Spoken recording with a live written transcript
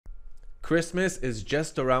Christmas is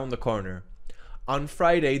just around the corner. On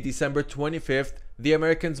Friday, December 25th, the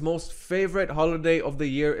Americans' most favorite holiday of the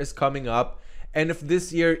year is coming up, and if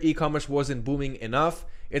this year e-commerce wasn't booming enough,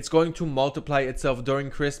 it's going to multiply itself during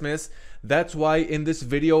Christmas. That's why in this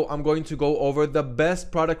video, I'm going to go over the best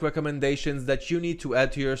product recommendations that you need to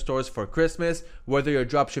add to your stores for Christmas. Whether you're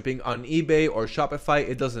dropshipping on eBay or Shopify,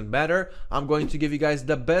 it doesn't matter. I'm going to give you guys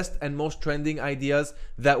the best and most trending ideas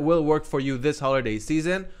that will work for you this holiday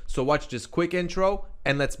season. So watch this quick intro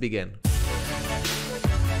and let's begin.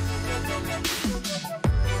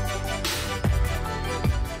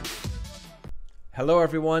 Hello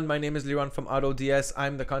everyone, my name is Liran from AutoDS.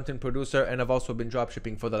 I'm the content producer and I've also been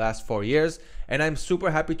dropshipping for the last 4 years. And I'm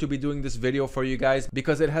super happy to be doing this video for you guys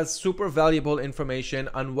because it has super valuable information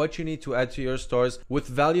on what you need to add to your stores with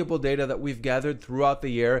valuable data that we've gathered throughout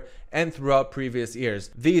the year and throughout previous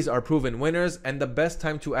years. These are proven winners and the best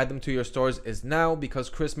time to add them to your stores is now because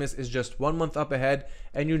Christmas is just 1 month up ahead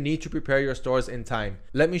and you need to prepare your stores in time.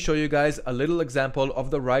 Let me show you guys a little example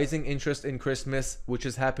of the rising interest in Christmas which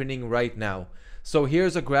is happening right now. So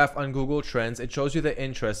here's a graph on Google Trends. It shows you the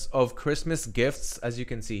interest of Christmas gifts, as you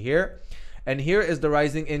can see here. And here is the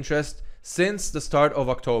rising interest since the start of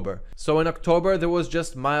October. So in October, there was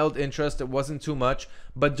just mild interest. It wasn't too much.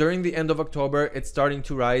 But during the end of October, it's starting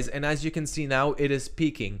to rise. And as you can see now, it is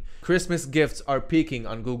peaking. Christmas gifts are peaking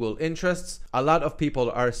on Google interests. A lot of people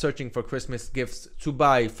are searching for Christmas gifts to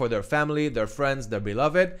buy for their family, their friends, their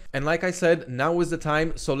beloved. And like I said, now is the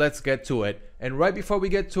time. So let's get to it. And right before we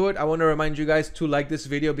get to it, I want to remind you guys to like this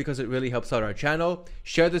video because it really helps out our channel.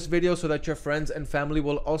 Share this video so that your friends and family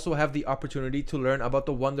will also have the opportunity to learn about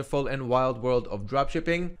the wonderful and wild world of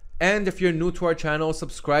dropshipping. And if you're new to our channel,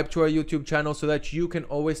 subscribe to our YouTube channel so that you can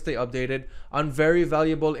always stay updated on very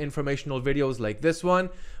valuable informational videos like this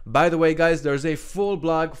one. By the way, guys, there's a full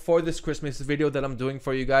blog for this Christmas video that I'm doing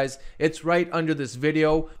for you guys. It's right under this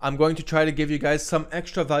video. I'm going to try to give you guys some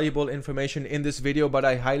extra valuable information in this video, but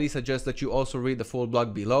I highly suggest that you also read the full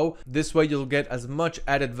blog below. This way you'll get as much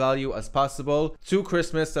added value as possible to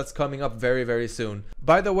Christmas that's coming up very, very soon.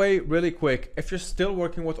 By the way, really quick, if you're still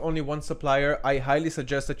working with only one supplier, I highly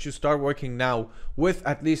suggest that you start working now with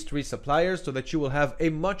at least 3 suppliers so that you will have a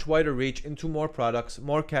much wider reach into more products,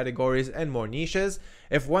 more categories, and more niches.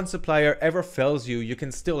 If one supplier ever fails you, you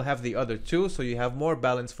can still have the other 2, so you have more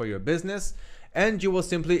balance for your business. And you will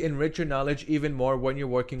simply enrich your knowledge even more when you're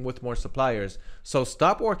working with more suppliers. So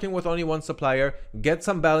stop working with only one supplier, get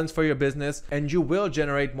some balance for your business, and you will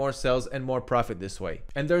generate more sales and more profit this way.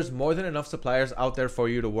 And there's more than enough suppliers out there for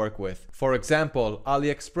you to work with. For example,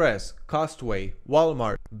 AliExpress, Costway,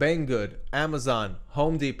 Walmart, Banggood, Amazon,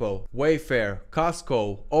 Home Depot, Wayfair,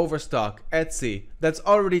 Costco, Overstock, Etsy. That's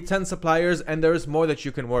already 10 suppliers and there is more that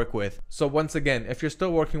you can work with. So once again, if you're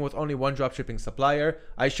still working with only one dropshipping supplier,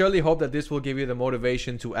 I surely hope that this will give you the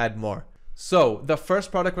motivation to add more. So the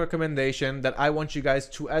first product recommendation that I want you guys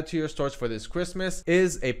to add to your stores for this Christmas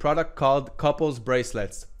is a product called couples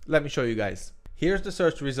bracelets. Let me show you guys. Here's the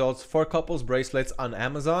search results for couples bracelets on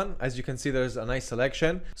Amazon. As you can see, there's a nice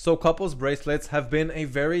selection. So couples bracelets have been a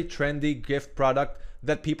very trendy gift product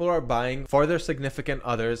that people are buying for their significant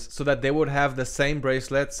others so that they would have the same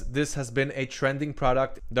bracelets. This has been a trending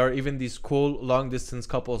product. There are even these cool long distance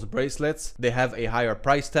couples bracelets. They have a higher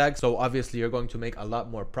price tag, so obviously you're going to make a lot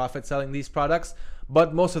more profit selling these products.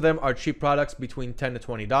 But most of them are cheap products between $10 to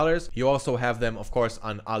 $20. You also have them, of course,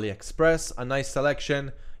 on AliExpress, a nice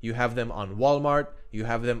selection. You have them on Walmart, you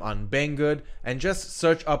have them on Banggood, and just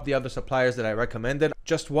search up the other suppliers that I recommended.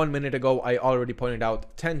 Just 1 minute ago, I already pointed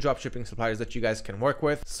out 10 dropshipping suppliers that you guys can work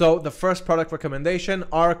with. So the first product recommendation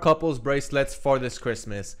are couples bracelets for this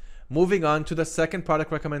Christmas. Moving on to the second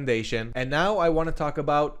product recommendation, and now I want to talk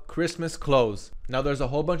about Christmas clothes. Now there's a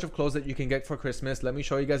whole bunch of clothes that you can get for Christmas. Let me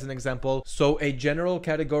show you guys an example. So a general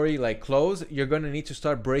category like clothes, you're going to need to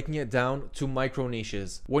start breaking it down to micro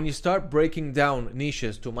niches. When you start breaking down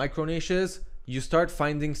niches to micro niches, you start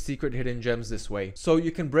finding secret hidden gems this way. So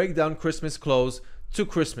you can break down Christmas clothes to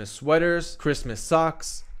Christmas sweaters, Christmas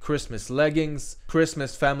socks, Christmas leggings,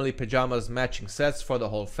 Christmas family pajamas matching sets for the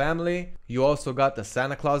whole family. You also got the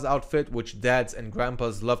Santa Claus outfit, which dads and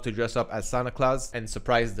grandpas love to dress up as Santa Claus and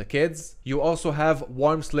surprise the kids. You also have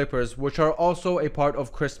warm slippers, which are also a part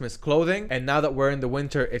of Christmas clothing. And now that we're in the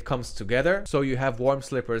winter, it comes together. So you have warm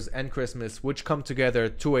slippers and Christmas, which come together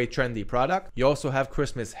to a trendy product. You also have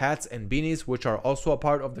Christmas hats and beanies, which are also a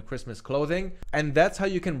part of the Christmas clothing. And that's how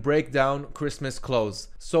you can break down Christmas clothes.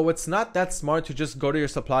 So it's not that smart to just go to your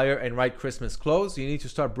supplier and write Christmas clothes. You need to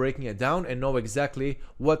start breaking it down and know exactly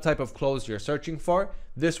what type of clothes you're searching for.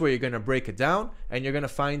 This way you're going to break it down and you're going to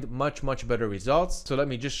find much better results. So let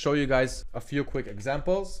me just show you guys a few quick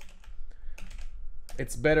examples.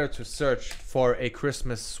 it's better to search for a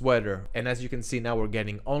Christmas sweater. And as you can see, now we're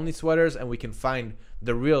getting only sweaters, and we can find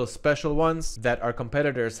the real special ones that our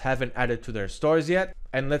competitors haven't added to their stores yet.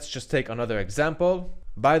 And let's just take another example.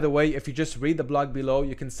 By the way, if you just read the blog below,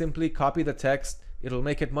 you can simply copy the text. It'll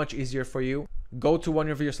make it much easier for you. Go to one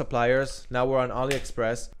of your suppliers. Now we're on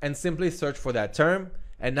AliExpress, and simply search for that term.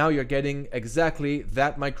 And now you're getting exactly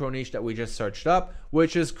that micro niche that we just searched up,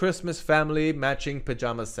 which is Christmas family matching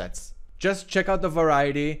pajama sets. Just check out the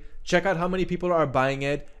variety, check out how many people are buying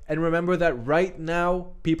it, and remember that right now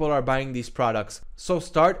people are buying these products. So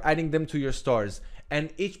start adding them to your stores.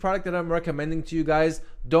 And each product that I'm recommending to you guys,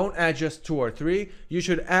 don't add just 2 or 3. You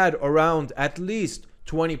should add around at least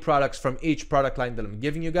 20 products from each product line that I'm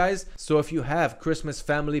giving you guys. So if you have Christmas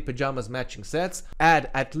family pajamas matching sets, add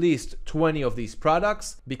at least 20 of these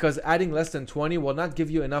products, because adding less than 20 will not give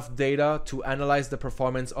you enough data to analyze the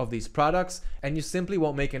performance of these products, and you simply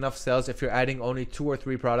won't make enough sales if you're adding only 2 or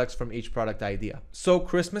 3 products from each product idea. So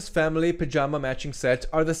Christmas family pajama matching sets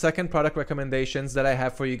are the second product recommendations that I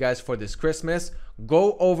have for you guys for this Christmas.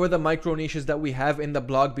 Go over the micro niches that we have in the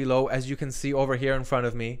blog below, as you can see over here in front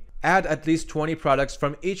of me. Add at least 20 products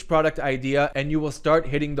from each product idea, and you will start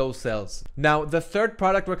hitting those sales. Now, the third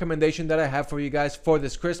product recommendation that I have for you guys for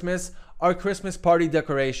this Christmas are Christmas party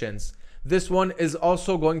decorations. This one is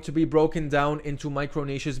also going to be broken down into micro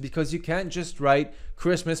niches, because you can't just write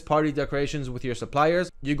Christmas party decorations with your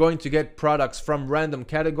suppliers. You're going to get products from random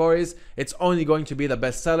categories. It's only going to be the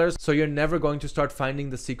best sellers, so you're never going to start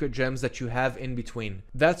finding the secret gems that you have in between.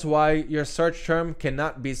 That's why your search term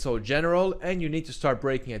cannot be so general, and you need to start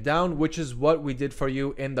breaking it down, which is what we did for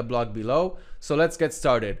you in the blog below. So let's get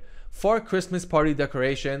started. For Christmas party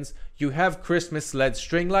decorations, you have Christmas LED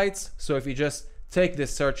string lights. So if you just take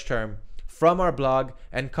this search term from our blog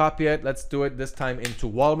and copy it, let's do it this time into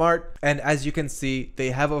Walmart, and as you can see, they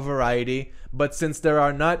have a variety, but since there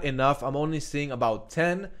are not enough, I'm only seeing about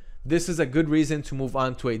 10. This is a good reason to move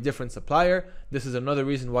on to a different supplier. This is another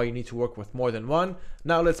reason why you need to work with more than one.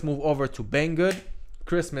 Now let's move over to Banggood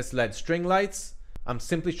Christmas LED string lights. I'm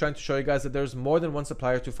simply trying to show you guys that there's more than one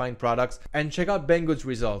supplier to find products, and check out Banggood's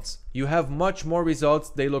results. You have much more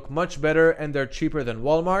results, they look much better, and they're cheaper than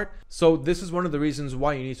Walmart. So this is one of the reasons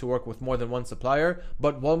why you need to work with more than one supplier,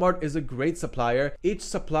 but Walmart is a great supplier. Each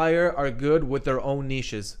supplier are good with their own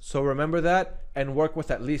niches. So remember that and work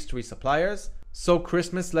with at least 3 suppliers. So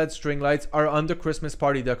Christmas LED string lights are under Christmas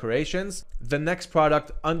party decorations. The next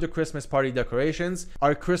product under Christmas party decorations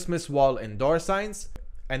are Christmas wall and door signs.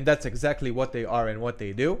 And that's exactly what they are and what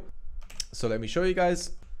they do. So let me show you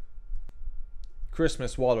guys.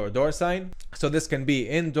 Christmas wall or door sign. So this can be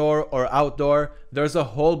indoor or outdoor. There's a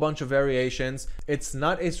whole bunch of variations. It's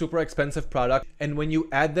not a super expensive product, and when you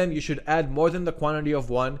add them, you should add more than the quantity of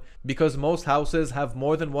one, because most houses have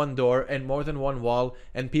more than one door and more than one wall,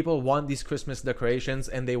 and people want these Christmas decorations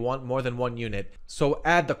and they want more than one unit. So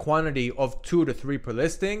add the quantity of 2 to 3 per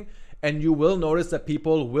listing, and you will notice that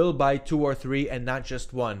people will buy 2 or 3 and not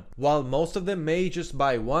just one. While most of them may just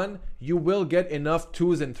buy one, you will get enough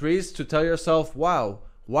 2s and 3s to tell yourself, wow,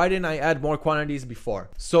 why didn't I add more quantities before?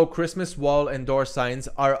 So Christmas wall and door signs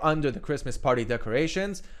are under the Christmas party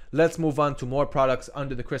decorations. Let's move on to more products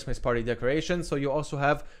under the Christmas party decorations. So you also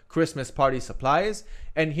have Christmas party supplies,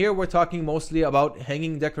 and here we're talking mostly about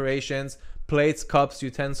hanging decorations, plates, cups,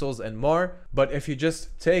 utensils, and more. But if you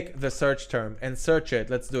just take the search term and search it,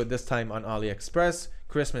 let's do it this time on AliExpress,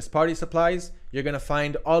 Christmas party supplies, you're gonna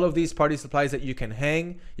find all of these party supplies that you can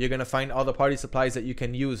hang. You're gonna find all the party supplies that you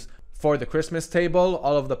can use for the Christmas table,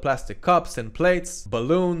 all of the plastic cups and plates,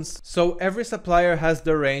 balloons. So every supplier has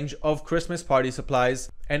their range of Christmas party supplies.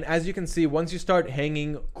 And as you can see, once you start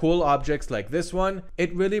hanging cool objects like this one,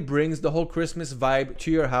 it really brings the whole Christmas vibe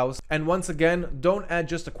to your house. And once again, don't add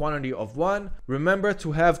just a quantity of one. Remember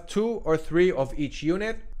to have 2 or 3 of each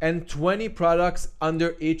unit and 20 products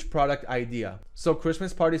under each product idea. So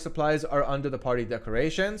Christmas party supplies are under the party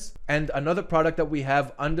decorations. And another product that we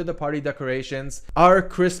have under the party decorations are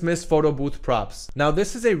Christmas photo booth props. Now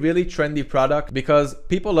this is a really trendy product because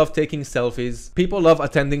people love taking selfies, people love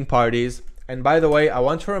attending parties. And by the way, I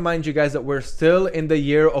want to remind you guys that we're still in the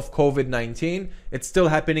year of COVID-19. It's still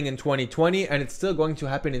happening in 2020 and it's still going to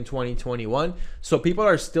happen in 2021. So people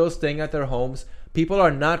are still staying at their homes. People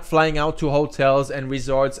are not flying out to hotels and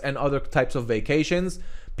resorts and other types of vacations.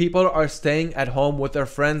 People are staying at home with their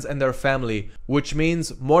friends and their family, which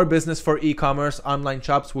means more business for e-commerce online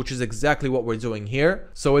shops, which is exactly what we're doing here.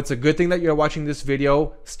 So it's a good thing that you're watching this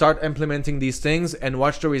video. Start implementing these things and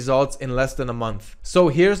watch the results in less than a month. So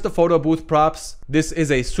here's the photo booth props. This is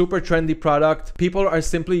a super trendy product. People are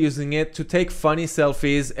simply using it to take funny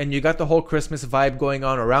selfies, and you got the whole Christmas vibe going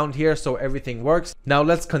on around here, so everything works. Now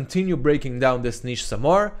let's continue breaking down this niche some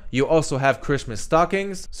more. You also have Christmas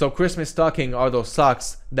stockings. So Christmas stocking are those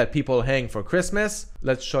socks that people hang for Christmas.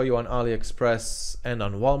 Let's show you on AliExpress and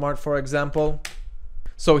on Walmart, for example.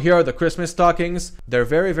 So here are the Christmas stockings. They're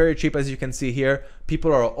very, very cheap, as you can see here.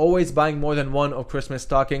 People are always buying more than one of Christmas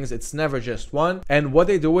stockings. It's never just one. And what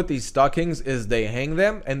they do with these stockings is they hang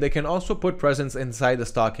them, and they can also put presents inside the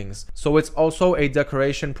stockings. So it's also a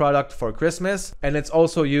decoration product for Christmas, and it's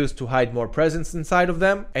also used to hide more presents inside of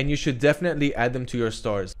them. And you should definitely add them to your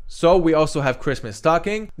stores. So we also have Christmas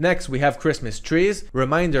stocking. Next, we have Christmas trees.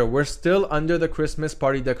 Reminder, we're still under the Christmas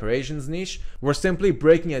party decorations niche. We're simply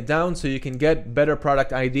breaking it down so you can get better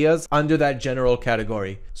product ideas under that general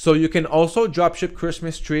category. So you can also dropship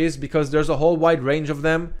Christmas trees because there's a whole wide range of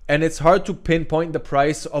them, and it's hard to pinpoint the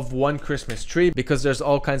price of one Christmas tree because there's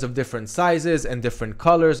all kinds of different sizes and different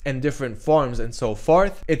colors and different forms and so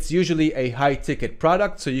forth. It's usually a high ticket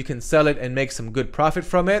product, so you can sell it and make some good profit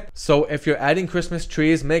from it. So if you're adding Christmas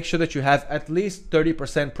trees, make sure that you have at least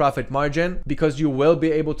 30% profit margin because you will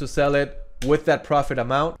be able to sell it with that profit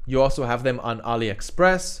amount. You also have them on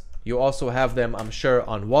AliExpress. You also have them, I'm sure,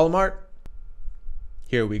 on Walmart.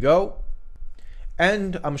 Here we go.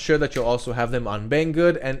 And I'm sure that you'll also have them on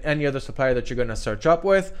Banggood and any other supplier that you're going to search up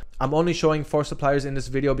with. I'm only showing 4 suppliers in this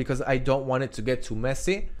video because I don't want it to get too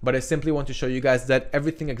messy, but I simply want to show you guys that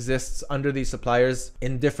everything exists under these suppliers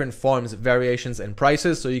in different forms, variations, and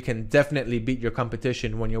prices, so you can definitely beat your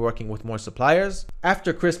competition when you're working with more suppliers.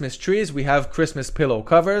 After Christmas trees, we have Christmas pillow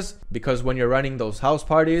covers, because when you're running those house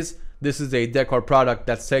parties, this is a decor product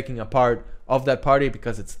that's taking a part of that party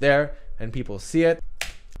because it's there and people see it,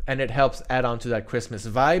 and it helps add on to that Christmas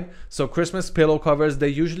vibe. So Christmas pillow covers, they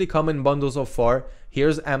usually come in bundles of 4.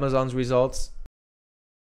 Here's Amazon's results.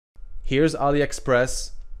 Here's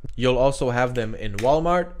AliExpress. You'll also have them in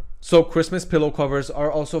Walmart. So Christmas pillow covers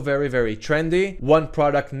are also very, very trendy. One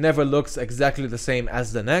product never looks exactly the same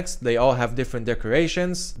as the next. They all have different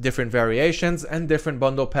decorations, different variations, and different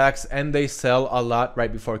bundle packs, and they sell a lot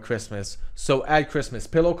right before Christmas. So add Christmas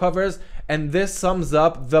pillow covers, and this sums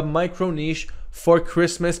up the micro niche for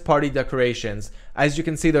Christmas party decorations. As you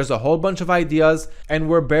can see, there's a whole bunch of ideas, and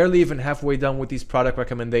we're barely even halfway done with these product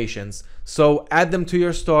recommendations. So add them to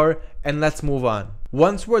your store, and let's move on.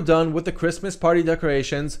 Once we're done with the Christmas party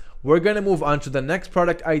decorations, we're gonna move on to the next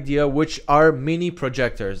product idea, which are mini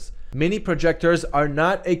projectors. Mini projectors are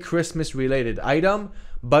not a Christmas related item,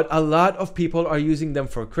 but a lot of people are using them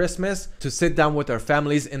for Christmas to sit down with their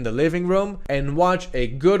families in the living room and watch a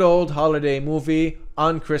good old holiday movie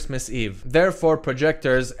on Christmas Eve. Therefore,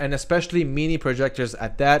 projectors, and especially mini projectors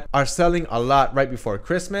at that, are selling a lot right before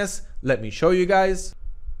Christmas. Let me show you guys.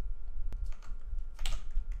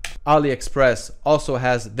 AliExpress also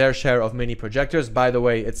has their share of mini projectors. By the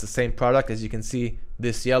way, it's the same product. As you can see,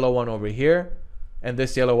 this yellow one over here and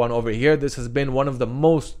this yellow one over here. This has been one of the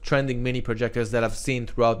most trending mini projectors that I've seen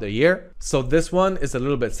throughout the year. So this one is a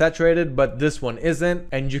little bit saturated, but this one isn't,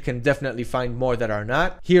 and you can definitely find more that are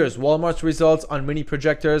not. Here's Walmart's results on mini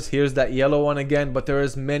projectors. Here's that yellow one again, but there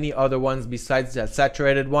is many other ones besides that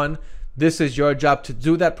saturated one. This is your job to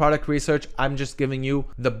do that product research. I'm just giving you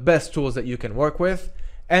the best tools that you can work with.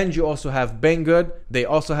 And you also have Banggood. They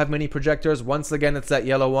also have mini projectors. Once again, it's that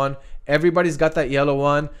yellow one. Everybody's got that yellow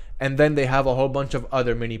one. And then they have a whole bunch of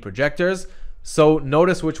other mini projectors. So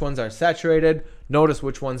notice which ones are saturated. Notice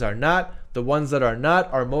which ones are not. The ones that are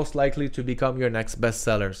not are most likely to become your next best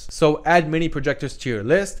sellers. So add mini projectors to your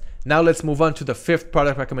list. Now let's move on to the 5th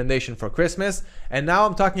product recommendation for Christmas. And now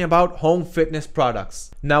I'm talking about home fitness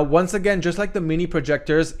products. Now, once again, just like the mini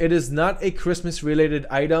projectors, it is not a Christmas related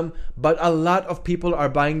item, but a lot of people are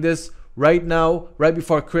buying this right now, right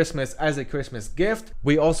before Christmas, as a Christmas gift.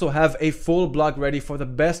 We also have a full blog ready for the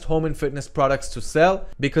best home and fitness products to sell,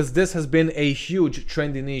 because this has been a huge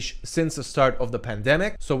trendy niche since the start of the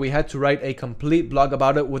pandemic. So we had to write a complete blog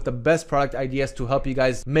about it with the best product ideas to help you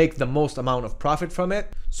guys make the most amount of profit from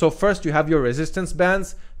it. So first, you have your resistance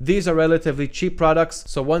bands. These are relatively cheap products.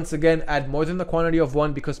 So once again, add more than the quantity of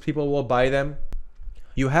one because people will buy them.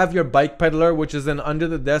 You have your bike peddler, which is an under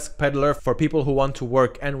the desk peddler for people who want to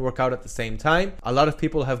work and work out at the same time. A lot of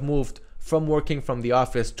people have moved from working from the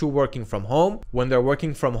office to working from home. When they're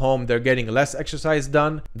working from home, they're getting less exercise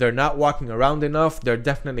done. They're not walking around enough. They're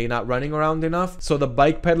definitely not running around enough. So the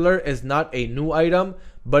bike peddler is not a new item,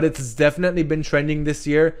 but it's definitely been trending this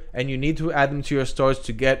year, and you need to add them to your stores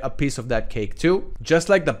to get a piece of that cake too. Just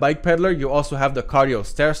like the bike peddler, you also have the cardio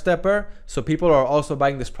stair stepper. So people are also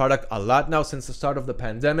buying this product a lot now since the start of the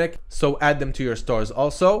pandemic. So add them to your stores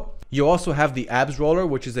also. You also have the abs roller,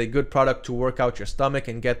 which is a good product to work out your stomach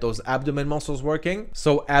and get those abdomen muscles working.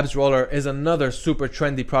 So abs roller is another super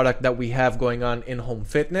trendy product that we have going on in home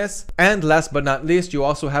fitness. And last but not least, you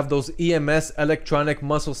also have those EMS, electronic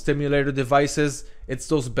muscle stimulator devices. It's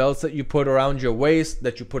those belts that you put around your waist,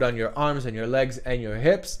 that you put on your arms and your legs and your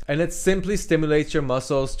hips. And it simply stimulates your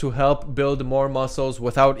muscles to help build more muscles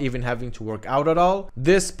without even having to work out at all.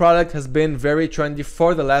 This product has been very trendy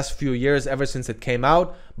for the last few years, ever since it came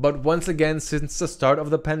out. But once again, since the start of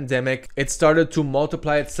the pandemic, it started to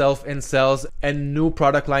multiply itself in sales, and new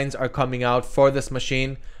product lines are coming out for this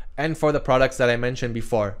machine and for the products that I mentioned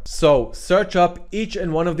before. So search up each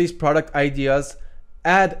and one of these product ideas.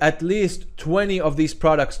 Add at least 20 of these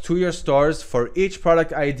products to your stores for each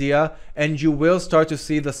product idea, and you will start to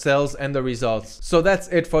see the sales and the results. So that's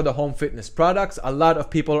it for the home fitness products. A lot of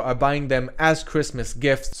people are buying them as Christmas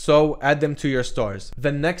gifts, so add them to your stores.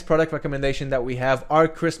 The next product recommendation that we have are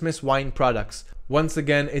Christmas wine products. Once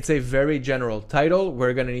again, it's a very general title.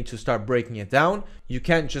 We're going to need to start breaking it down. You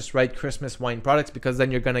can't just write Christmas wine products, because then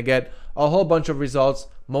you're going to get a whole bunch of results,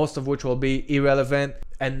 most of which will be irrelevant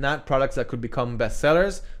and not products that could become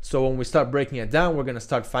bestsellers. So when we start breaking it down, we're going to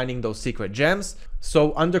start finding those secret gems.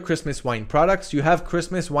 So under Christmas wine products, you have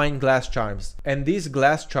Christmas wine glass charms. And these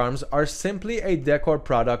glass charms are simply a decor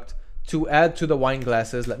product to add to the wine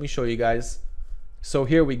glasses. Let me show you guys. So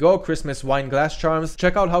here we go, Christmas wine glass charms.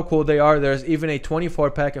 Check out how cool they are. There's even a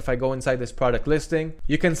 24 pack if I go inside this product listing.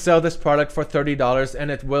 You can sell this product for $30,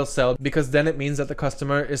 and it will sell, because then it means that the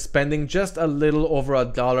customer is spending just a little over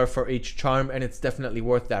 $1 for each charm, and it's definitely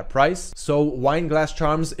worth that price. So wine glass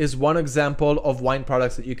charms is one example of wine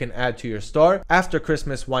products that you can add to your store. After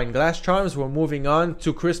Christmas wine glass charms, we're moving on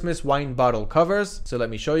to Christmas wine bottle covers. So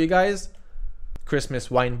let me show you guys.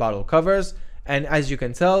 Christmas wine bottle covers. And as you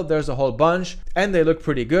can tell, there's a whole bunch, and they look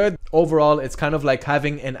pretty good. Overall, it's kind of like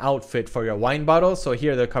having an outfit for your wine bottle. So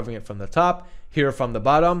here they're covering it from the top, here from the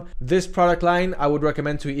bottom. This product line, I would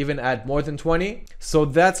recommend to even add more than 20. So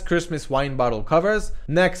that's Christmas wine bottle covers.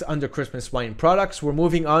 Next, under Christmas wine products, we're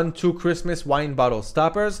moving on to Christmas wine bottle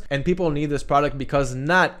stoppers. And people need this product because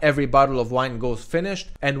not every bottle of wine goes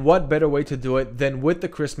finished. And what better way to do it than with the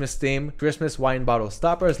Christmas theme, Christmas wine bottle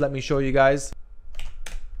stoppers. Let me show you guys.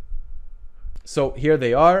 So here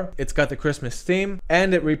they are. It's got the Christmas theme,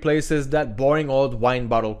 and it replaces that boring old wine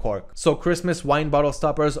bottle cork. So Christmas wine bottle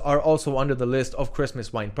stoppers are also under the list of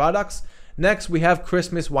Christmas wine products. Next, we have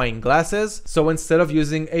Christmas wine glasses. So instead of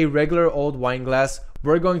using a regular old wine glass,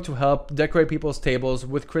 we're going to help decorate people's tables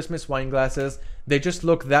with Christmas wine glasses. They just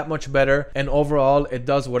look that much better, and overall it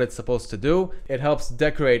does what it's supposed to do. It helps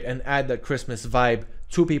decorate and add that Christmas vibe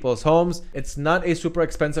to people's homes. It's not a super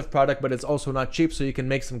expensive product, but it's also not cheap, so you can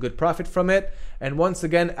make some good profit from it. And once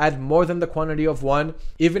again, add more than the quantity of one.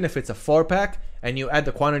 Even if it's a 4-pack and you add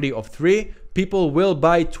the quantity of 3, people will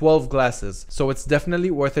buy 12 glasses. So it's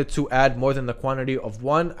definitely worth it to add more than the quantity of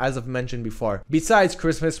 1, as I've mentioned before. Besides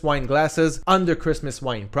Christmas wine glasses, under Christmas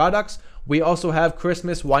wine products, we also have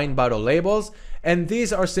Christmas wine bottle labels. And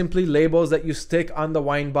these are simply labels that you stick on the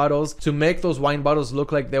wine bottles to make those wine bottles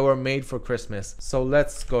look like they were made for Christmas. So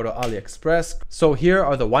let's go to AliExpress. So here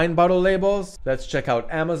are the wine bottle labels. Let's check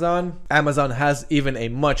out Amazon. Amazon has even a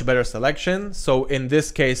much better selection. So in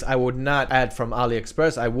this case, I would not add from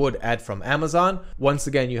AliExpress. I would add from Amazon. Once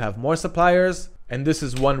again, you have more suppliers. And this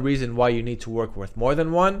is one reason why you need to work with more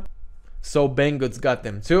than one. So Banggood's got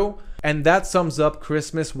them too. And that sums up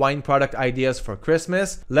Christmas wine product ideas for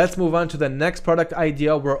Christmas. Let's move on to the next product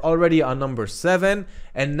idea. We're already on number 7.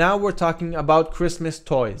 And now we're talking about Christmas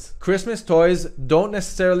toys. Christmas toys don't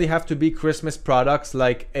necessarily have to be Christmas products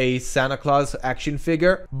like a Santa Claus action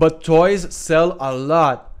figure, but toys sell a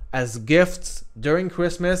lot as gifts during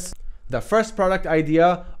Christmas. The first product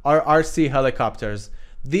idea are RC helicopters.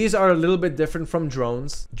 These are a little bit different from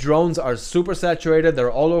drones. Drones are super saturated.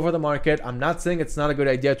 They're all over the market. I'm not saying it's not a good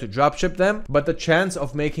idea to dropship them, but the chance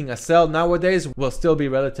of making a sale nowadays will still be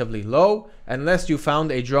relatively low unless you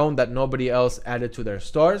found a drone that nobody else added to their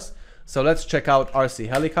stores. So let's check out RC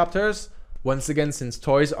helicopters. Once again, since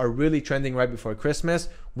toys are really trending right before Christmas,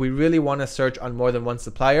 we really want to search on more than one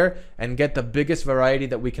supplier and get the biggest variety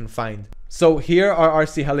that we can find. So here are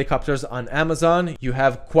RC helicopters on Amazon. You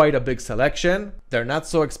have quite a big selection. They're not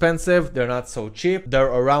so expensive, they're not so cheap. They're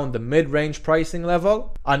around the mid-range pricing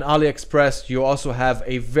level. On AliExpress, you also have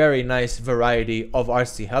a very nice variety of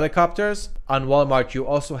RC helicopters. On Walmart, you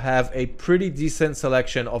also have a pretty decent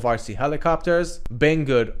selection of RC helicopters.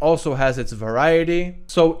 Banggood also has its variety.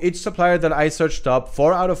 So each supplier that I searched up,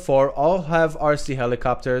 4 out of 4, all have RC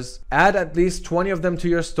helicopters. Add at least 20 of them to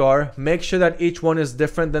your store. Make sure that each one is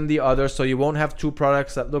different than the other, so you won't have 2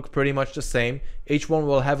 products that look pretty much the same. Each one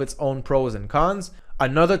will have its own pros and cons.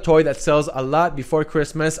 Another toy that sells a lot before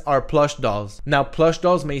Christmas are plush dolls. Now, plush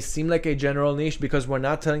dolls may seem like a general niche because we're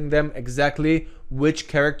not telling them exactly which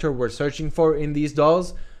character we're searching for in these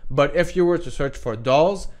dolls. But if you were to search for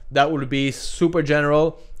dolls, that would be super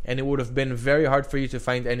general and it would have been very hard for you to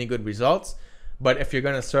find any good results. But if you're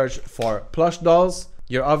going to search for plush dolls,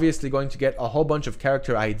 you're obviously going to get a whole bunch of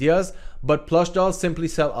character ideas, but plush dolls simply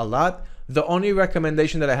sell a lot. The only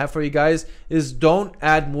recommendation that I have for you guys is don't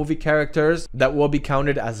add movie characters that will be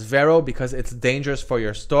counted as Vero because it's dangerous for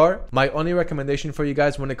your store. My only recommendation for you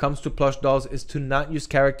guys when it comes to plush dolls is to not use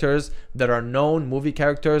characters that are known movie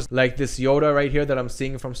characters like this Yoda right here that I'm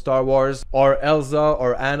seeing from Star Wars, or Elsa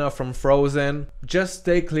or Anna from Frozen. Just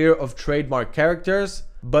stay clear of trademark characters.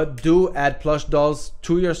 But do add plush dolls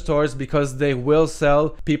to your stores because they will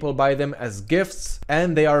sell. People buy them as gifts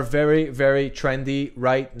and they are very, very trendy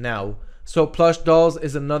right now. So plush dolls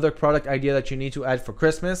is another product idea that you need to add for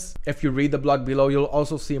Christmas. If you read the blog below, you'll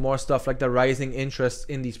also see more stuff like the rising interest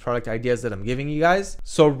in these product ideas that I'm giving you guys.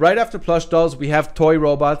 So right after plush dolls, we have toy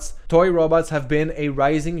robots. Toy robots have been a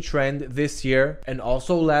rising trend this year and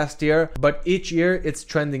also last year, but each year it's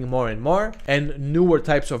trending more and more and newer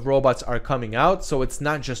types of robots are coming out. So it's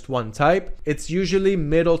not just one type. It's usually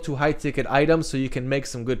middle to high ticket items, so you can make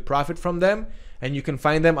some good profit from them. And you can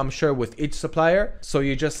find them, I'm sure, with each supplier. So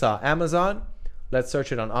you just saw Amazon. Let's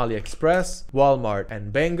search it on AliExpress, Walmart,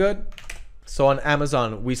 and Banggood. So on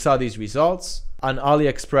Amazon, we saw these results. On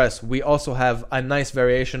AliExpress, we also have a nice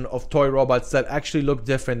variation of toy robots that actually look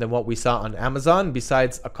different than what we saw on Amazon,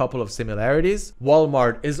 besides a couple of similarities.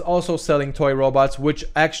 Walmart is also selling toy robots, which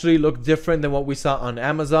actually look different than what we saw on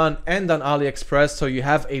Amazon and on AliExpress. So you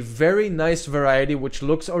have a very nice variety, which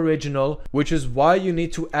looks original, which is why you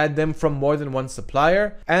need to add them from more than one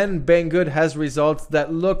supplier. And Banggood has results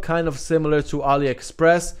that look kind of similar to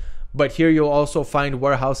AliExpress, but here you'll also find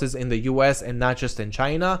warehouses in the US and not just in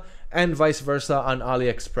China, and vice versa on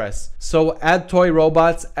AliExpress. So add toy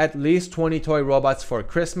robots, at least 20 toy robots for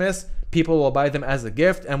Christmas. People will buy them as a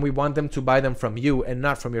gift and we want them to buy them from you and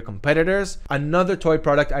not from your competitors. Another toy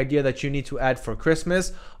product idea that you need to add for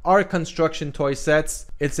Christmas are construction toy sets.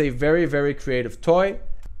 It's a very, very creative toy.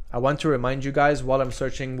 I want to remind you guys while I'm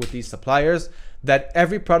searching with these suppliers that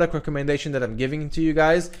every product recommendation that I'm giving to you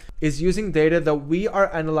guys is using data that we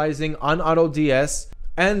are analyzing on AutoDS.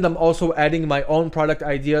 And I'm also adding my own product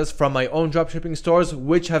ideas from my own dropshipping stores,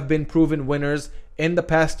 which have been proven winners in the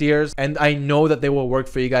past years, and I know that they will work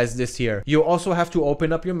for you guys this year. You also have to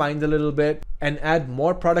open up your mind a little bit and add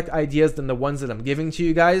more product ideas than the ones that I'm giving to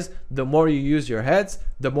you guys. The more you use your heads,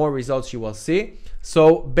 the more results you will see.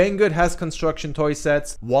 So Banggood has construction toy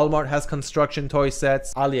sets, Walmart has construction toy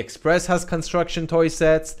sets, AliExpress has construction toy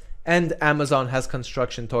sets, and Amazon has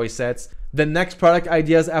construction toy sets. The next product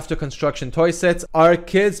ideas after construction toy sets are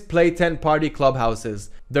kids play tent party clubhouses.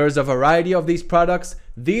 There's a variety of these products.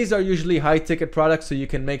 These are usually high ticket products, so you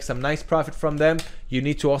can make some nice profit from them. You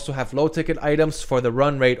need to also have low ticket items for the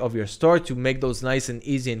run rate of your store to make those nice and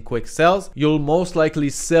easy and quick sells. You'll most likely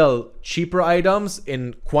sell cheaper items.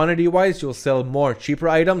 In quantity wise, you'll sell more cheaper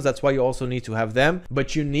items. That's why you also need to have them.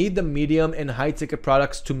 But you need the medium and high ticket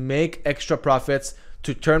products to make extra profits,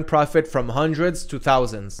 to turn profit from hundreds to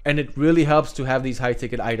thousands. And it really helps to have these high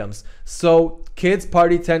ticket items. So kids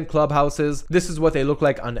party tent clubhouses, this is what they look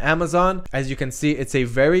like on Amazon. As you can see, it's a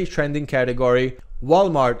very trending category.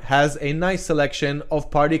 Walmart has a nice selection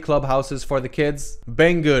of party clubhouses for the kids.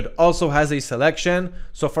 Banggood also has a selection.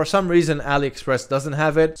 So for some reason, AliExpress doesn't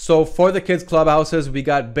have it. So for the kids clubhouses, we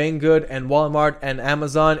got Banggood and Walmart and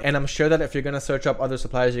Amazon. And I'm sure that if you're gonna search up other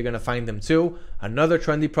suppliers, you're gonna find them too. Another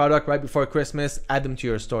trendy product right before Christmas, add them to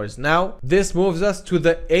your stores now. This moves us to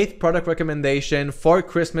the 8th product recommendation for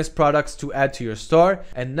Christmas products to add to your store.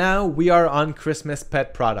 And now we are on Christmas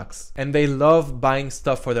pet products. And they love buying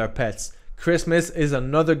stuff for their pets. Christmas is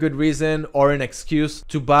another good reason or an excuse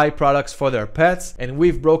to buy products for their pets, and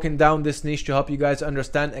we've broken down this niche to help you guys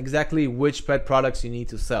understand exactly which pet products you need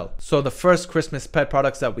to sell. So the first Christmas pet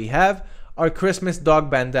products that we have are Christmas dog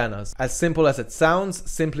bandanas. As simple as it sounds,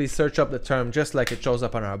 simply search up the term just like it shows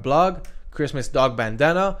up on our blog, Christmas dog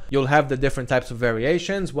bandana. You'll have the different types of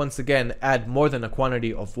variations. Once again, add more than a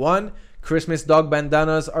quantity of one. Christmas dog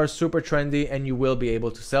bandanas are super trendy and you will be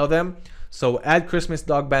able to sell them. So add Christmas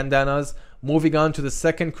dog bandanas. Moving on to the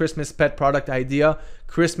second Christmas pet product idea,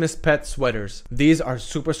 Christmas pet sweaters. These are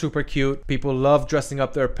super cute. People love dressing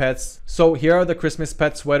up their pets. So here are the Christmas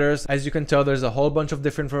pet sweaters. As you can tell, there's a whole bunch of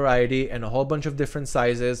different variety and a whole bunch of different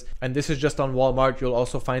sizes. And this is just on Walmart. You'll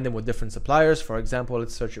also find them with different suppliers. For example,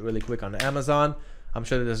 let's search it really quick on Amazon. I'm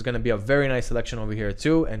sure that there's going to be a very nice selection over here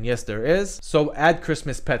too, and yes, there is. So add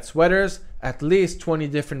Christmas pet sweaters, at least 20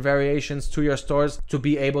 different variations to your stores to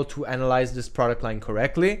be able to analyze this product line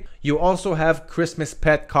correctly. You also have Christmas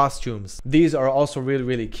pet costumes. These are also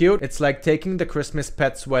really cute. It's like taking the Christmas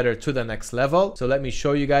pet sweater to the next level. So let me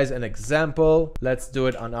show you guys an example. Let's do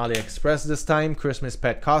it on AliExpress this time. Christmas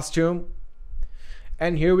pet costume.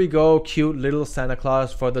 And here we go, cute little Santa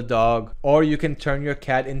Claus for the dog. Or you can turn your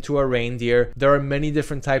cat into a reindeer. There are many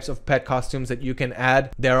different types of pet costumes that you can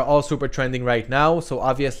add. They are all super trending right now. So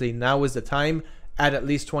obviously now is the time. Add at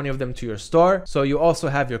least 20 of them to your store. So you also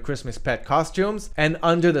have your Christmas pet costumes. And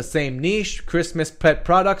under the same niche, Christmas pet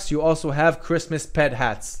products, you also have Christmas pet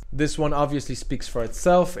hats. This one obviously speaks for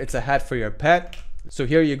itself. It's a hat for your pet. So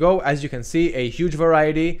here you go. As you can see, a huge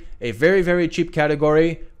variety, a very cheap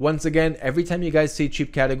category. Once again, every time you guys see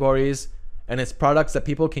cheap categories and it's products that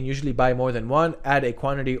people can usually buy more than one, add a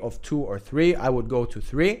quantity of 2 or 3. I would go to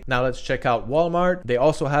 3. Now let's check out Walmart. They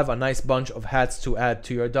also have a nice bunch of hats to add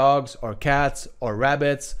to your dogs or cats or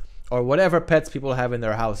rabbits or whatever pets people have in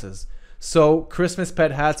their houses. So Christmas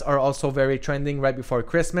pet hats are also very trending right before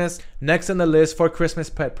Christmas. Next on the list for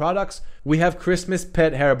Christmas pet products, we have Christmas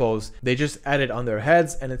pet hair bows. They just add it on their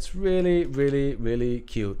heads and it's really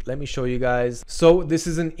cute. Let me show you guys. So this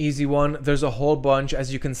is an easy one. There's a whole bunch,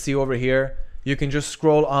 as you can see over here. You can just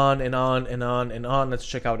scroll on and on. Let's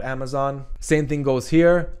check out Amazon. Same thing goes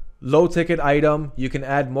here. Low ticket item, you can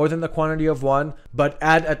add more than the quantity of one, but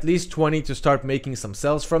add at least 20 to start making some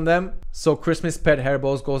sales from them. So Christmas pet hair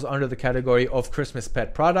bows goes under the category of Christmas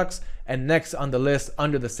pet products. And next on the list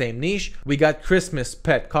under the same niche, we got Christmas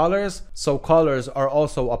pet collars. So collars are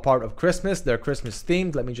also a part of Christmas. They're Christmas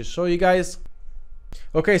themed. Let me just show you guys.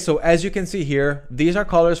 Okay, so as you can see here, these are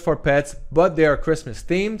collars for pets, but they are Christmas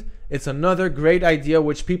themed. It's another great idea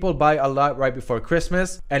which people buy a lot right before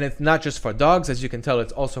Christmas, and it's not just for dogs, as you can tell,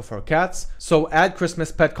 it's also for cats. So add Christmas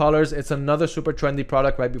pet collars. It's another super trendy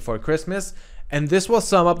product right before Christmas. And this will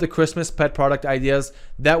sum up the Christmas pet product ideas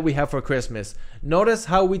that we have for Christmas. Notice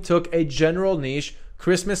how we took a general niche,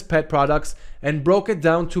 Christmas pet products, and broke it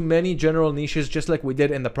down to many general niches just like we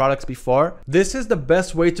did in the products before. This is the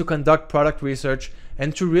best way to conduct product research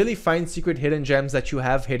and to really find secret hidden gems that you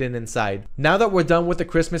have hidden inside. Now that we're done with the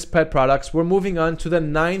Christmas pet products, we're moving on to the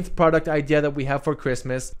 9th product idea that we have for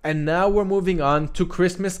Christmas. And now we're moving on to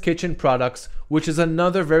Christmas kitchen products, which is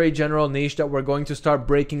another very general niche that we're going to start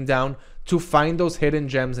breaking down to find those hidden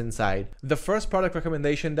gems inside. The first product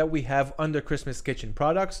recommendation that we have under Christmas kitchen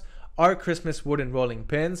products are Christmas wooden rolling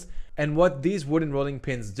pins. And what these wooden rolling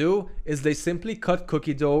pins do is they simply cut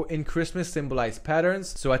cookie dough in Christmas symbolized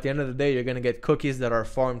patterns. So at the end of the day, you're going to get cookies that are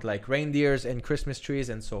formed like reindeers and Christmas trees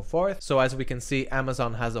and so forth. So as we can see,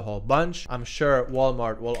 Amazon has a whole bunch. I'm sure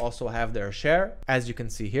Walmart will also have their share. As you can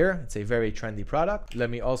see here, it's a very trendy product. Let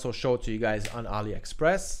me also show it to you guys on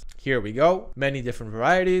AliExpress. Here we go. Many different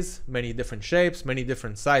varieties, many different shapes, many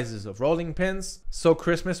different sizes of rolling pins. So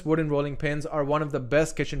Christmas wooden rolling pins are one of the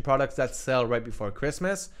best kitchen products that sell right before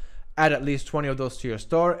Christmas. Add at least 20 of those to your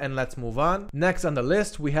store and let's move on. Next on the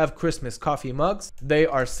list, we have Christmas coffee mugs. They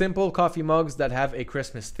are simple coffee mugs that have a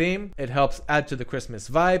Christmas theme. It helps add to the Christmas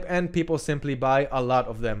vibe and people simply buy a lot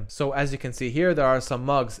of them. So as you can see here, there are some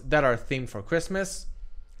mugs that are themed for Christmas.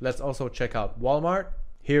 Let's also check out Walmart.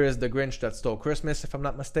 Here is the Grinch that stole Christmas, if I'm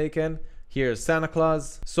not mistaken. Here's Santa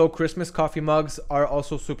Claus. So Christmas coffee mugs are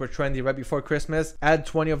also super trendy right before Christmas. Add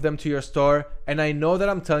 20 of them to your store. And I know that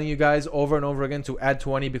I'm telling you guys over and over again to add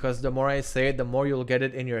 20 because the more I say it, the more you'll get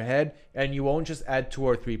it in your head. And you won't just add 2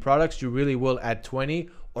 or 3 products. You really will add 20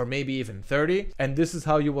 or maybe even 30. And this is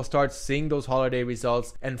how you will start seeing those holiday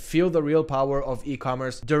results and feel the real power of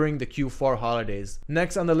e-commerce during the Q4 holidays.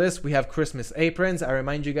 Next on the list, we have Christmas aprons. I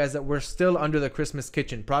remind you guys that we're still under the Christmas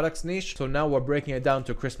kitchen products niche. So now we're breaking it down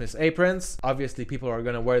to Christmas aprons. Obviously, people are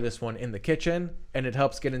going to wear this one in the kitchen and it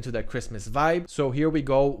helps get into that Christmas vibe. So here we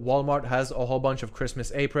go. Walmart has a whole bunch of Christmas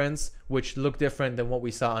aprons, which look different than what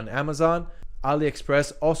we saw on Amazon.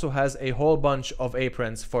 AliExpress also has a whole bunch of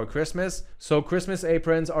aprons for Christmas. So Christmas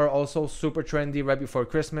aprons are also super trendy right before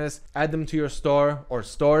Christmas. Add them to your store or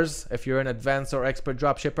stores if you're an advanced or expert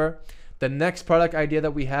dropshipper. The next product idea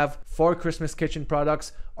that we have for Christmas kitchen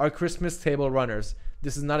products are Christmas table runners.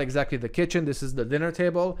 This is not exactly the kitchen, this is the dinner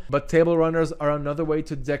table, but table runners are another way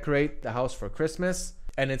to decorate the house for Christmas.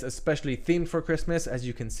 And it's especially themed for Christmas, as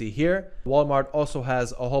you can see here. Walmart also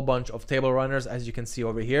has a whole bunch of table runners, as you can see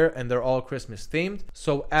over here, and they're all Christmas themed.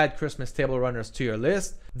 So add Christmas table runners to your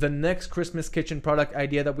list. The next Christmas kitchen product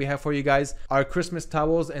idea that we have for you guys are Christmas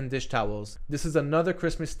towels and dish towels. This is another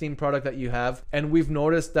Christmas themed product that you have, and we've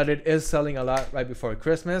noticed that it is selling a lot right before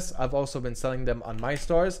Christmas. I've also been selling them on my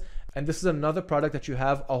stores, and this is another product that you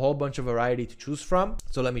have a whole bunch of variety to choose from.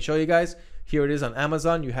 So let me show you guys. Here it is on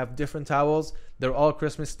Amazon. You have different towels. They're all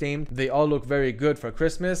Christmas themed. They all look very good for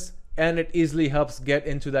Christmas, and it easily helps get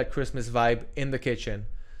into that Christmas vibe in the kitchen.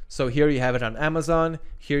 So here you have it on Amazon.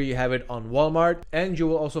 Here you have it on Walmart, and you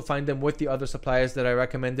will also find them with the other suppliers that I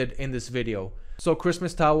recommended in this video. So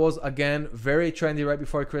Christmas towels, again, very trendy right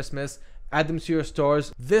before Christmas. Add them to your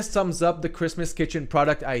stores. This sums up the Christmas kitchen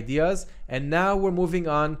product ideas. And now we're moving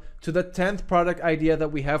on to the 10th product idea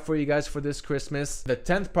that we have for you guys for this Christmas. The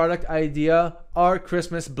 10th product idea are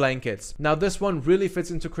Christmas blankets. Now this one really fits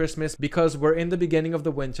into Christmas because we're in the beginning of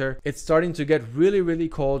the winter. It's starting to get really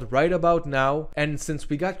cold right about now. And since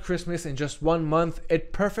we got Christmas in just 1 month,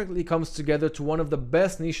 it perfectly comes together to one of the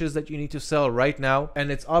best niches that you need to sell right now. And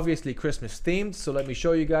it's obviously Christmas themed. So let me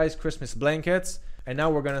show you guys Christmas blankets. And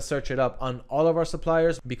now we're gonna search it up on all of our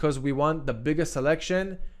suppliers because we want the biggest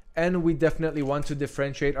selection, and we definitely want to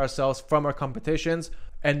differentiate ourselves from our competitions.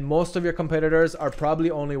 And most of your competitors are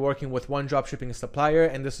probably only working with one dropshipping supplier,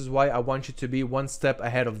 and this is why I want you to be one step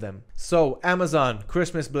ahead of them. So Amazon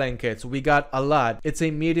Christmas blankets, we got a lot. It's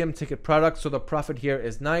a medium ticket product, so the profit here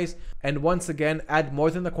is nice. And once again, add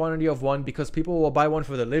more than the quantity of one because people will buy one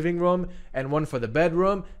for the living room and one for the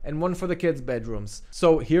bedroom and one for the kids' bedrooms.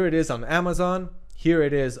 So here it is on Amazon. Here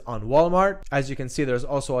it is on Walmart. As you can see, there's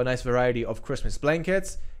also a nice variety of Christmas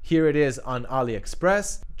blankets. Here it is on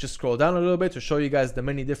AliExpress. Just scroll down a little bit to show you guys the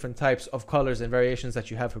many different types of colors and variations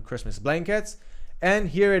that you have for Christmas blankets. And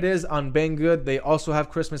here it is on Banggood. They also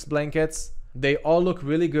have Christmas blankets. They all look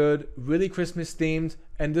really good, really Christmas themed,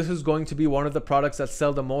 and this is going to be one of the products that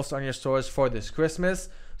sell the most on your stores for this Christmas.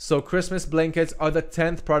 So Christmas blankets are the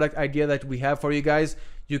 10th product idea that we have for you guys.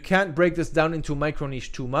 You can't break this down into micro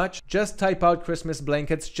niche too much. Just type out Christmas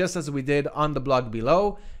blankets just as we did on the blog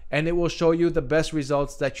below, and it will show you the best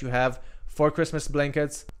results that you have for Christmas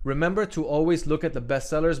blankets. Remember to always look at the best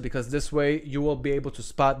sellers because this way you will be able to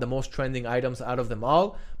spot the most trending items out of them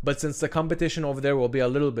all. But since the competition over there will be a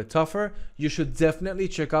little bit tougher, you should definitely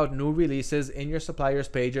check out new releases in your suppliers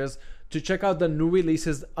pages to check out the new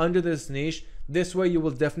releases under this niche. This way you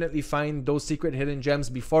will definitely find those secret hidden gems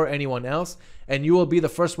before anyone else, and you will be the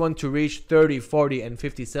first one to reach 30, 40, and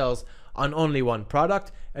 50 sales on only one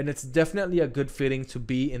product, and it's definitely a good feeling to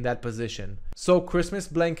be in that position. So Christmas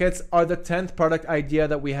blankets are the 10th product idea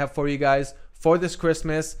that we have for you guys for this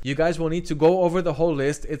Christmas. You guys will need to go over the whole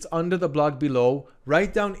list. It's under the blog below.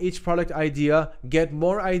 Write down each product idea, get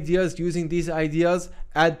more ideas using these ideas,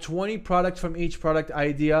 add 20 products from each product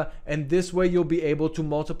idea, and this way you'll be able to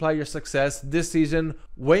multiply your success this season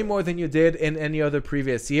way more than you did in any other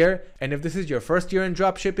previous year. And if this is your first year in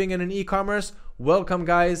dropshipping and in e-commerce, welcome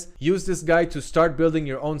guys. Use this guide to start building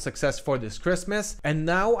your own success for this Christmas. And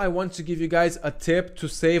now I want to give you guys a tip to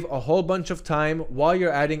save a whole bunch of time while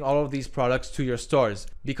you're adding all of these products to your stores,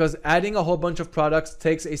 because adding a whole bunch of products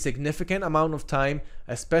takes a significant amount of time,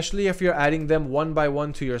 especially if you're adding them one by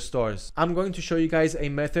one to your stores. I'm going to show you guys a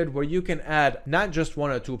method where you can add not just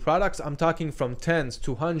 1 or 2 products. I'm talking from tens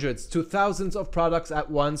to hundreds to thousands of products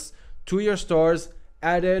at once to your stores,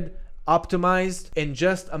 added, optimized in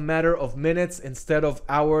just a matter of minutes instead of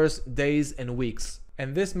hours, days, and weeks.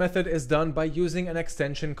 And this method is done by using an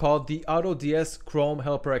extension called the AutoDS Chrome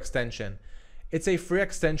Helper extension. It's a free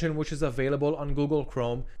extension which is available on Google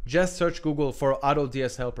Chrome. Just search Google for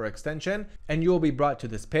AutoDS Helper extension and you will be brought to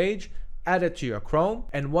this page. Add it to your Chrome,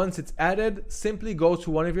 and once it's added, simply go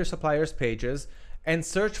to one of your suppliers pages and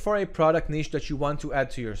search for a product niche that you want to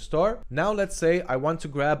add to your store. Now let's say I want to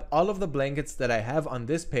grab all of the blankets that I have on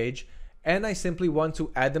this page and I simply want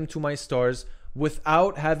to add them to my stores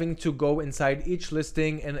without having to go inside each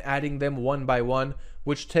listing and adding them one by one,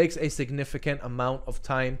 which takes a significant amount of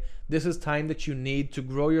time. This is time that you need to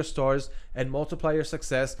grow your stores and multiply your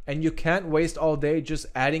success, and you can't waste all day just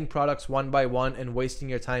adding products one by one and wasting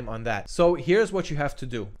your time on that. So here's what you have to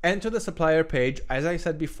do. Enter the supplier page, as I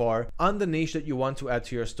said before, on the niche that you want to add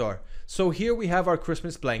to your store. So here we have our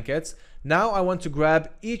Christmas blankets. Now I want to grab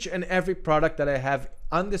each and every product that I have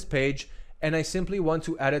on this page, and I simply want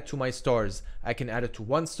to add it to my stores. I can add it to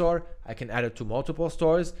one store, I can add it to multiple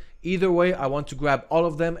stores. Either way, I want to grab all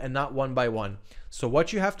of them and not one by one. So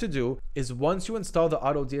what you have to do is, once you install the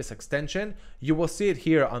AutoDS extension, you will see it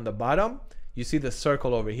here on the bottom. You see the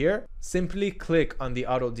circle over here. Simply click on the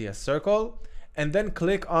AutoDS circle and then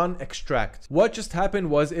click on extract. What just happened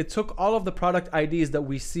was it took all of the product IDs that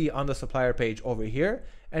we see on the supplier page over here,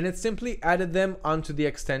 and it simply added them onto the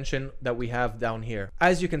extension that we have down here.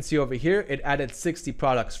 As you can see over here, it added 60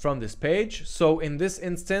 products from this page. So in this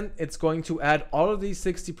instant, it's going to add all of these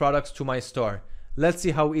 60 products to my store. Let's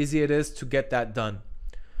see how easy it is to get that done.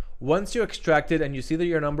 Once you extract it and you see that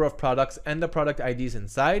your number of products and the product IDs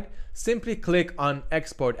inside, simply click on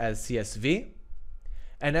export as CSV.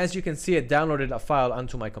 And as you can see, it downloaded a file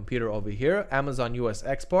onto my computer over here, Amazon US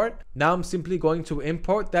export. Now I'm simply going to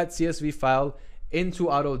import that CSV file into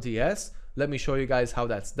AutoDS. Let me show you guys how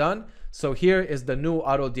that's done. So here is the new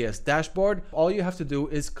AutoDS dashboard. All you have to do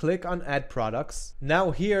is click on add products.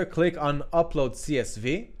 Now here, click on upload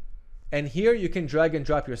CSV. And here you can drag and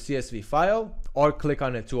drop your CSV file, or click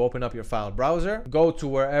on it to open up your file browser. Go to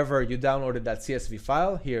wherever you downloaded that CSV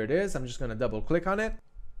file. Here it is. I'm just gonna double click on it.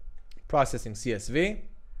 Processing CSV.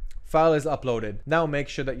 File is uploaded. Now make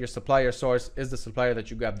sure that your supplier source is the supplier that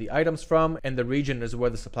you grabbed the items from, and the region is where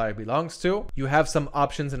the supplier belongs to. You have some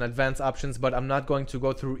options and advanced options, but I'm not going to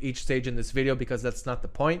go through each stage in this video because that's not the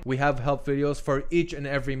point. We have help videos for each and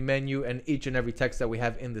every menu and each and every text that we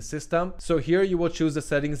have in the system. So here you will choose the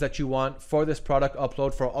settings that you want for this product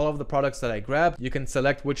upload for all of the products that I grabbed. You can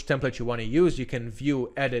select which template you want to use. You can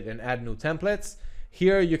view, edit, and add new templates.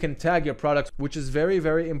 Here you can tag your products, which is very,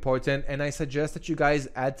 very important, and I suggest that you guys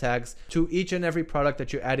add tags to each and every product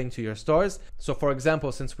that you're adding to your stores. So for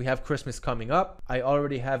example, since we have Christmas coming up, I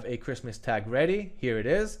already have a Christmas tag ready. Here it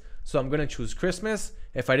is. So I'm going to choose Christmas.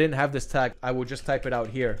 If I didn't have this tag, I would just type it out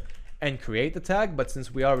here and create the tag, but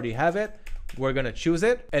since we already have it, we're going to choose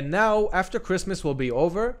it. And now after Christmas will be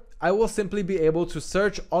over, I will simply be able to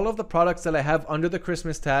search all of the products that I have under the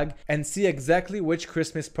Christmas tag and see exactly which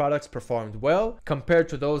Christmas products performed well compared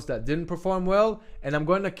to those that didn't perform well. And I'm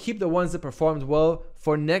going to keep the ones that performed well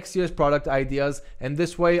for next year's product ideas. And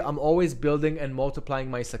this way I'm always building and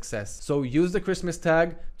multiplying my success. So use the Christmas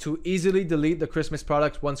tag to easily delete the Christmas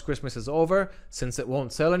products once Christmas is over, since it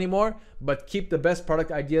won't sell anymore, but keep the best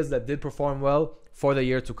product ideas that did perform well for the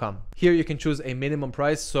year to come. Here you can choose a minimum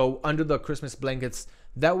price. So under the Christmas blankets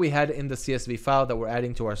that we had in the CSV file that we're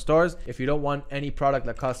adding to our stores, if you don't want any product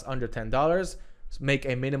that costs under $10, make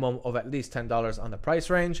a minimum of at least $10 on the price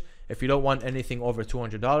range. If you don't want anything over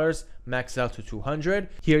 $200, max out to $200.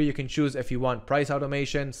 Here you can choose if you want price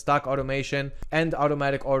automation, stock automation, and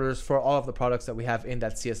automatic orders for all of the products that we have in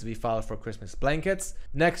that CSV file for Christmas blankets.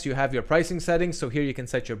 Next, you have your pricing settings. So here you can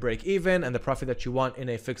set your break even and the profit that you want in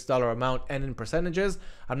a fixed dollar amount and in percentages.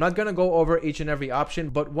 I'm not going to go over each and every option,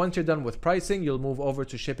 but once you're done with pricing, you'll move over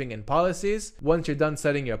to shipping and policies. Once you're done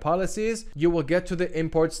setting your policies, you will get to the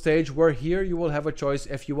import stage, where here you will have a choice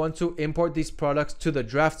if you want to import these products to the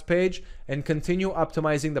drafts page and continue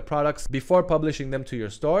optimizing the products before publishing them to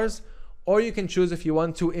your stores, or you can choose if you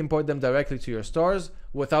want to import them directly to your stores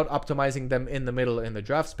without optimizing them in the middle in the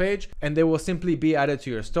drafts page, and they will simply be added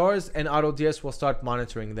to your stores and AutoDS will start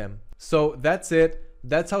monitoring them. So that's it.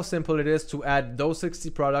 That's how simple it is to add those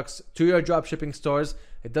 60 products to your dropshipping stores.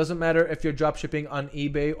 It doesn't matter if you're dropshipping on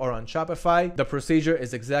eBay or on Shopify. The procedure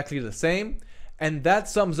is exactly the same. And that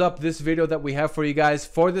sums up this video that we have for you guys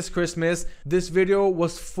for this Christmas. This video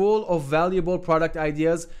was full of valuable product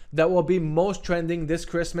ideas that will be most trending this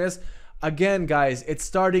Christmas. Again, guys, it's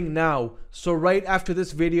starting now. So right after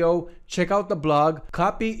this video, check out the blog,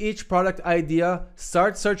 copy each product idea,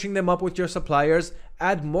 start searching them up with your suppliers,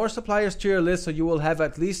 add more suppliers to your list so you will have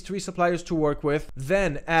at least 3 suppliers to work with,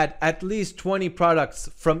 then add at least 20 products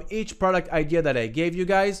from each product idea that I gave you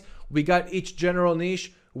guys. We got each general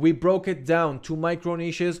niche. We broke it down to micro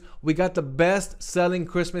niches. We got the best selling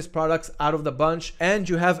Christmas products out of the bunch, and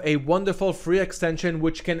you have a wonderful free extension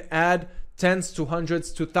which can add tens to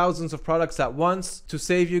hundreds to thousands of products at once to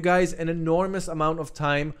save you guys an enormous amount of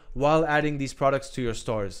time while adding these products to your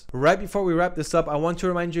stores. Right before we wrap this up, I want to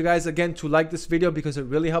remind you guys again to like this video because it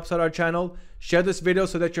really helps out our channel. Share this video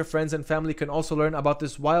so that your friends and family can also learn about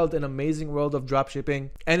this wild and amazing world of dropshipping.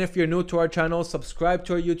 And if you're new to our channel, subscribe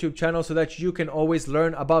to our YouTube channel so that you can always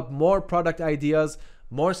learn about more product ideas,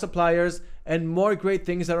 more suppliers, and more great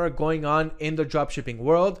things that are going on in the dropshipping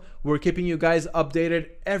world. We're keeping you guys updated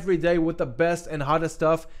every day with the best and hottest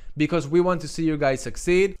stuff because we want to see you guys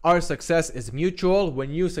succeed. Our success is mutual.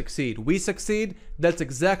 When you succeed, we succeed. That's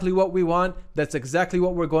exactly what we want. That's exactly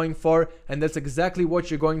what we're going for. And that's exactly what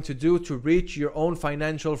you're going to do to reach your own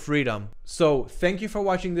financial freedom. So thank you for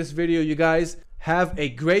watching this video, you guys. Have a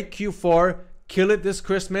great Q4. Kill it this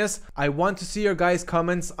Christmas. I want to see your guys'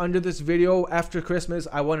 comments under this video after Christmas.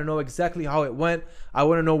 I want to know exactly how it went. I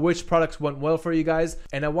want to know which products went well for you guys.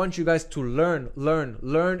 And I want you guys to learn,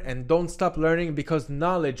 and don't stop learning because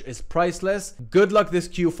knowledge is priceless. Good luck this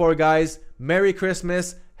Q4, guys. Merry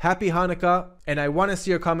Christmas. Happy Hanukkah. And I want to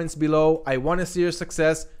see your comments below. I want to see your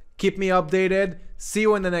success. Keep me updated. See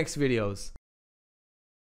you in the next videos.